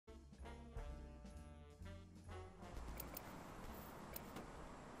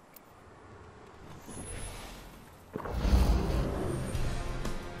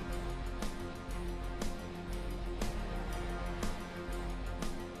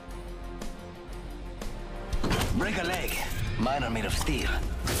Break a leg. Mine are made of steel.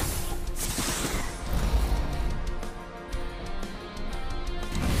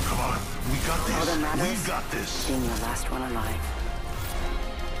 Come on, we got this. All that matters, We got this. being the last one alive.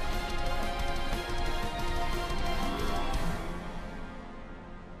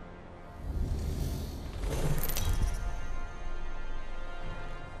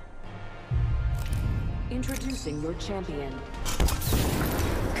 Introducing your champion.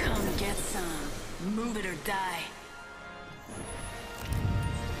 Come get some. Move it or die.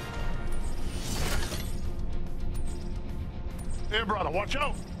 Hey, brother, watch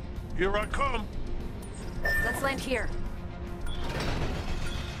out. Here I come. Let's land here.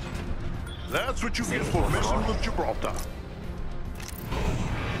 That's what you get for messing with Gibraltar.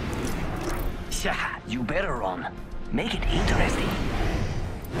 Yeah, you better run. Make it interesting.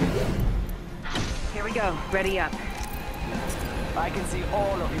 Here we go. Ready up. I can see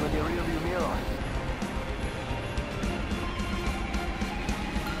all of you in the rearview mirror.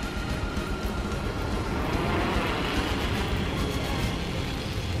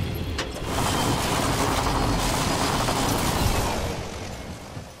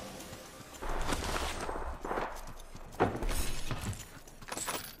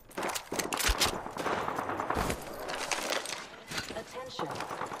 Attention.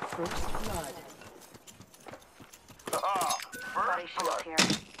 First blood. Body shield here.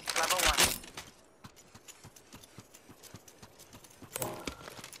 Level 1.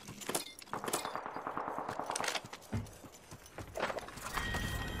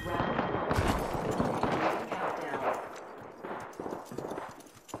 Countdown.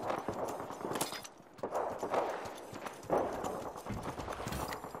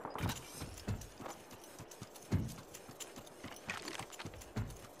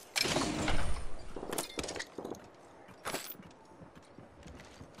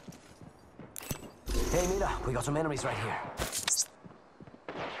 Hey, Mira, we got some enemies right here.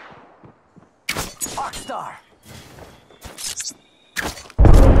 Arcstar!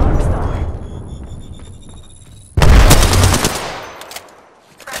 Arcstar!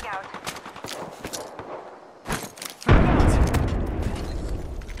 Frag out.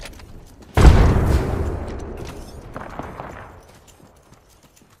 Frag out!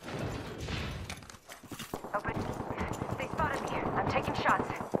 Open. They spotted me. I'm taking shots.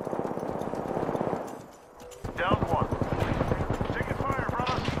 Down one. Taking fire,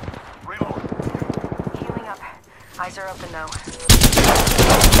 brother. Reload. Healing up. Eyes are open though.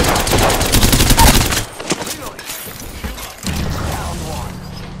 Reloading! Down one.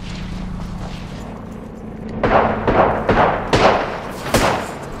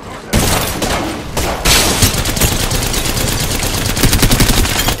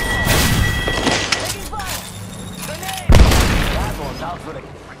 Taking fire! Grenade! That one's out for the...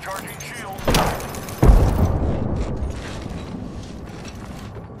 Recharging shield.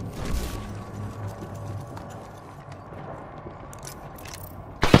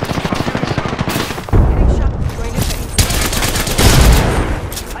 Getting shot. Going to face.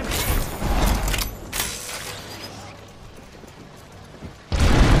 I'm hit!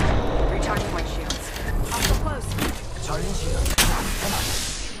 Recharging my shields. Also close. Charging shield. Come on.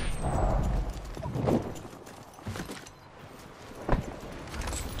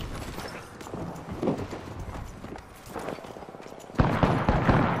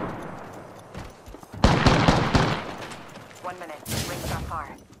 1 minute. Rings not far.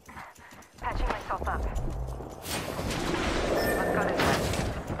 Patching myself up. Let's go this way.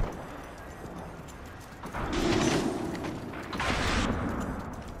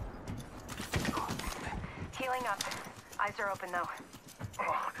 Healing up. Eyes are open though.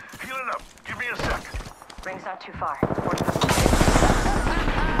 Oh, healing up. Give me a sec. Rings not too far. 45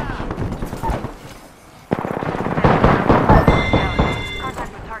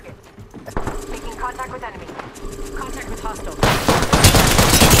 Contact with target. Making contact with enemy. Contact with hostile.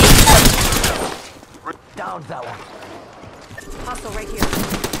 Down that one. Hostile right here.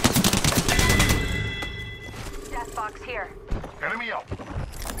 Death box here. Enemy out.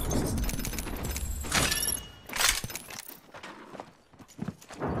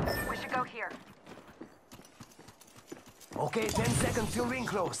 We should go here. Okay, 10 seconds till ring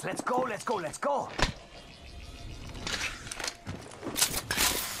close. Let's go, let's go, let's go.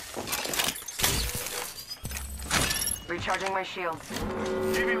 Recharging my shields.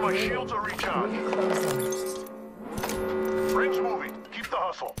 Giving my shields a recharge. Rings moving. Keep the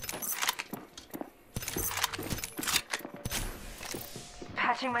hustle.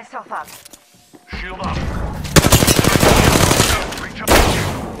 Patching myself up. Shield up. Recharge.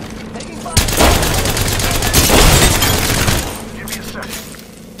 Taking fire! Give me a sec.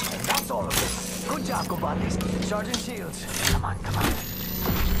 And that's all of it. Good Good job, compadres. Charging shields. Come on, come on.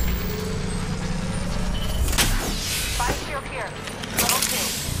 Five shield here. Level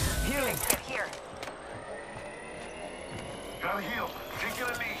 2. Healing. Get here. Gotta heal. Taking a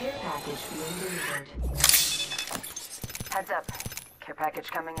knee. Care package being delivered. Heads up. Care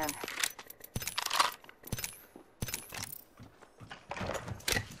package coming in.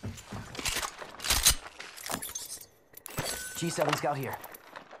 G7 scout here.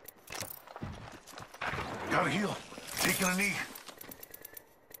 Gotta heal. Taking a knee.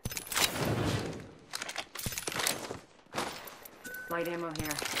 Light ammo here.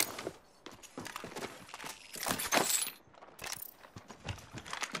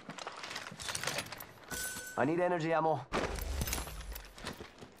 I need energy ammo.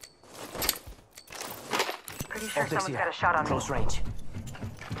 Pretty sure Optics someone's here. got a shot on me. Close range.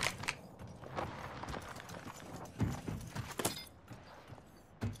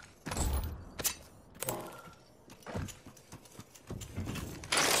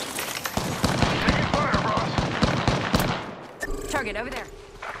 Taking fire, Ross. Target over there.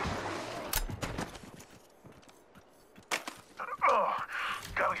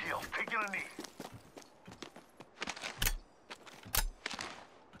 Gotta heal. Taking a knee.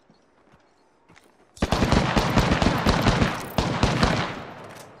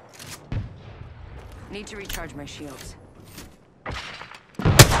 Need to recharge my shields.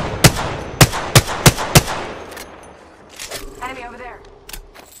 Enemy over there.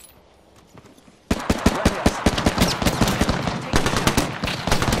 Right here.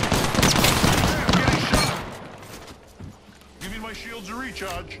 I'm getting shot. Give me my shields to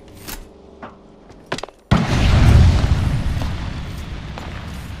recharge.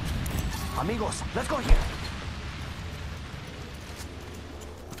 Amigos, let's go here.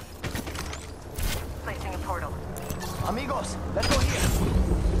 Placing a portal. Amigos, let's go here.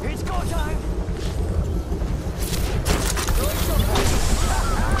 It's go time.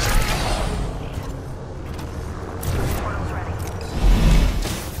 Portal's ready.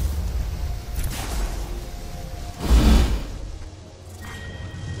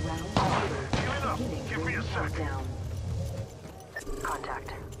 Round Healing up. beginning. Give me a sec. Countdown. Contact.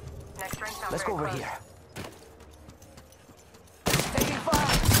 Next ring sounds Let's very go over close. here. Taking fire.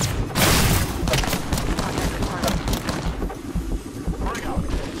 Contact confirmed. Bring out.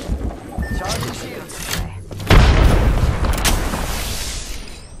 Charging shields.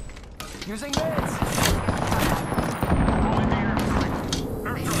 Using meds. Rolling the airstrike.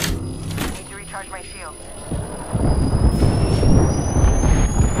 Airstrike. Need to recharge my shield.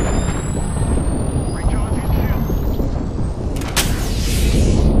 Recharging shield.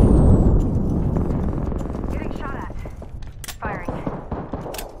 Getting shot at. Firing.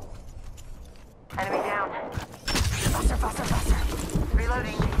 Enemy down. Faster, faster, faster.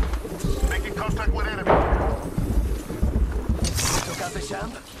 Reloading. Making contact with enemy. Took out the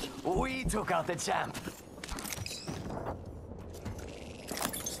champ. We took out the champ.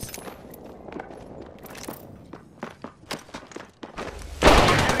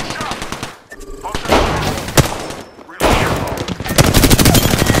 Getting shot. Reloading.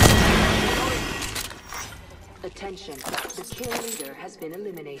 Attention. The kill leader has been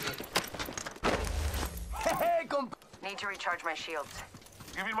eliminated. Hey, comp. Need to recharge my shields.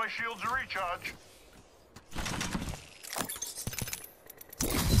 Give me my shields to recharge.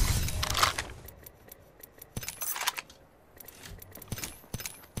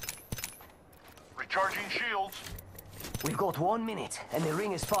 Recharging shields. We've got 1 minute, and the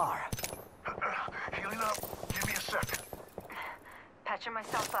ring is far. Healing up. Give me a sec. Patching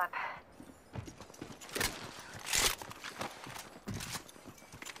myself up.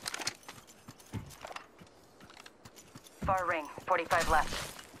 Far ring. 45 left.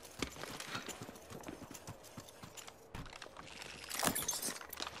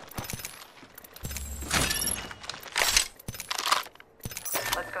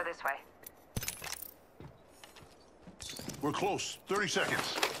 Let's go this way. We're close. 30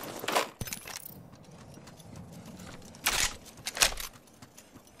 seconds.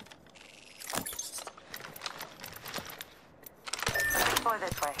 Let's explore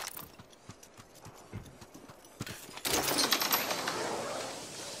this way.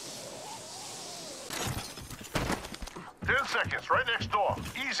 Ten seconds. Right next door.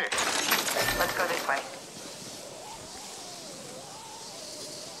 Easy. Let's go this way.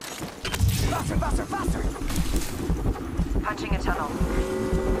 Faster, faster, faster. Punching a tunnel.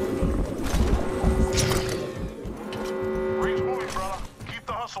 Ring's moving, brother. Keep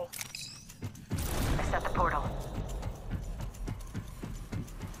the hustle. I set the portal.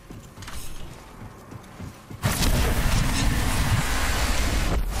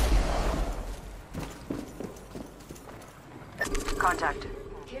 Contact.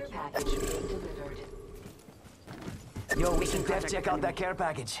 Care package being delivered. Yo, we should def check out that care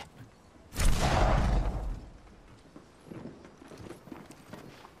package.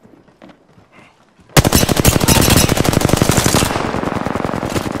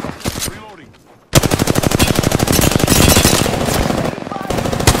 Reloading.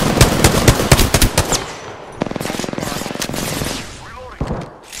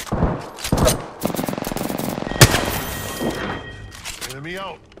 Enemy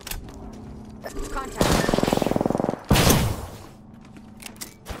out. Contact.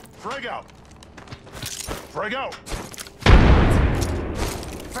 Frag out. Frag out.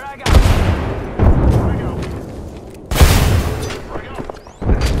 Frag out! Frag out. Frag out.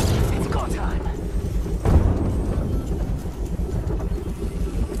 It's go time!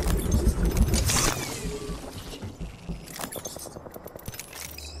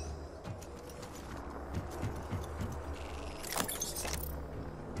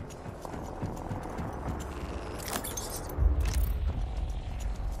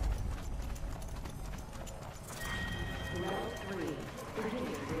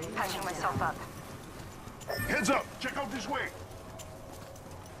 Patching myself up. Heads up. Check out this way.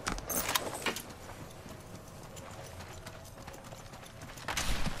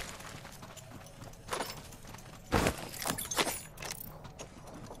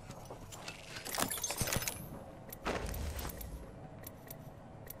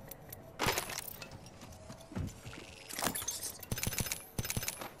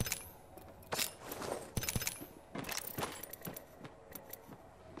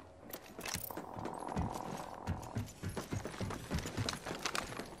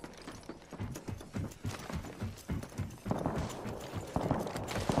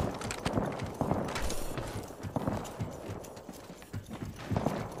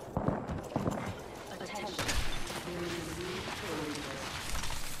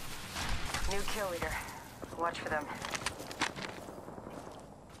 New kill leader. Watch for them.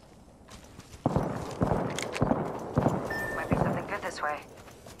 Might be something good this way.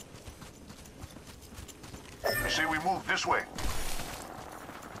 I say we move this way.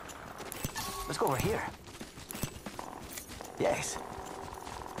 Let's go over here. Yes.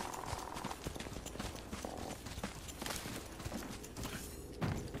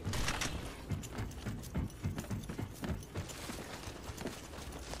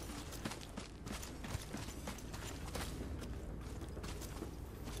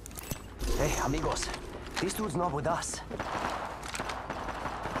 Hey, amigos. This dude's not with us.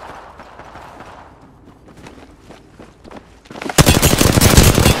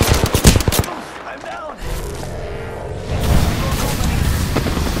 I'm down!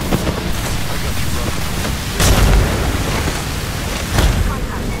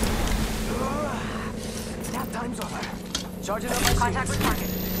 Nap time's over. Charging up my Contact with shields. target.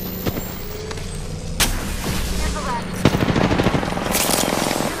 Here's the left.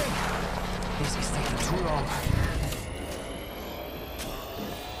 This is taking too long.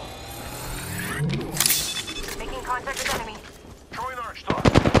 Making contact with enemy. Join our stop.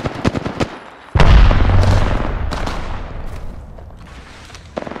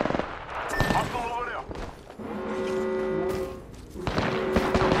 Hostile over there.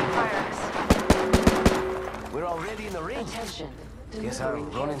 Fires. We're already in the ring. Attention. Guess I'll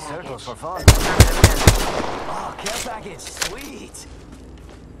Delivering run care in circles for package. fun. Oh, care package. Sweet.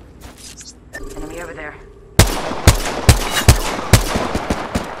 Enemy over there.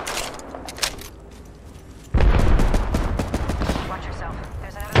 Watch yourself.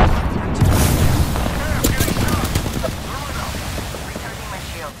 There's another contact. Recharging my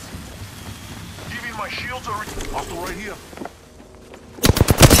shields. Giving my shields a hostile right here.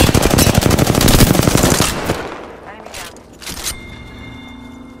 Enemy down.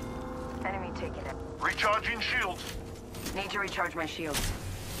 Enemy taken it. Recharging shields. Need to recharge my shields.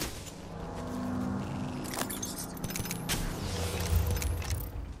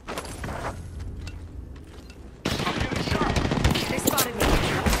 I'm getting shot. They spotted me.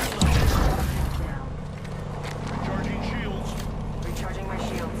 Recharging shields. Recharging my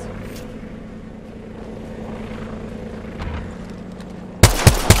shields.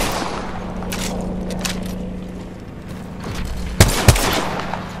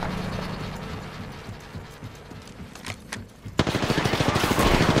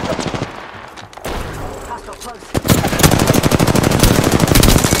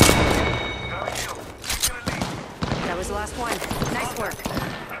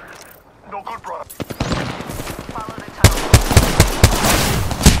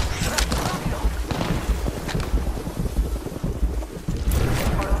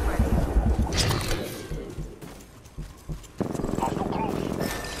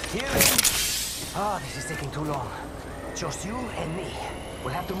 Ah, this is taking too long. Just you and me.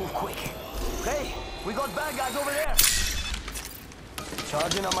 We'll have to move quick. Hey, we got bad guys over there.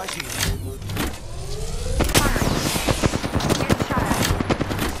 Charging on my shield. Getting shot at.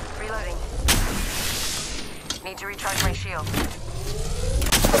 Reloading. Need to recharge my shield.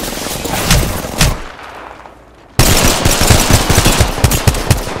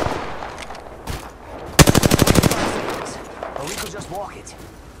 Or we could just walk it.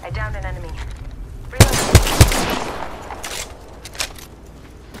 I downed an enemy. Reloading.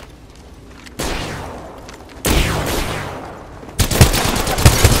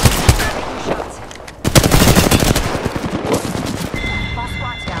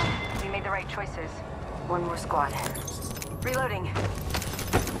 Choices. One more squad. Reloading.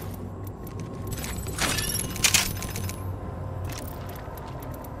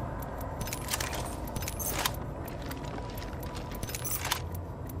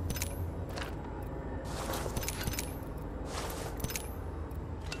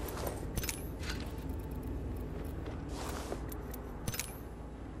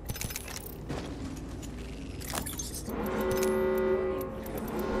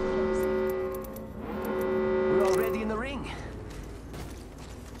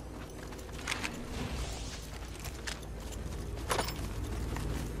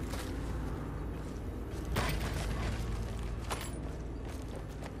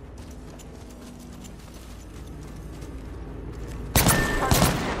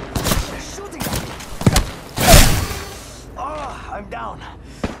 I'm down.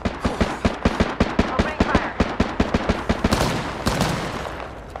 Opening fire.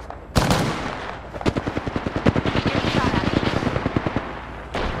 Getting shot at.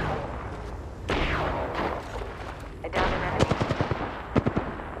 I downed an enemy.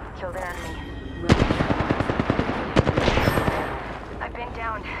 Killed an enemy. I've been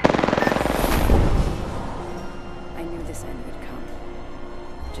downed. I knew this end would come.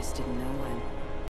 Just didn't know when.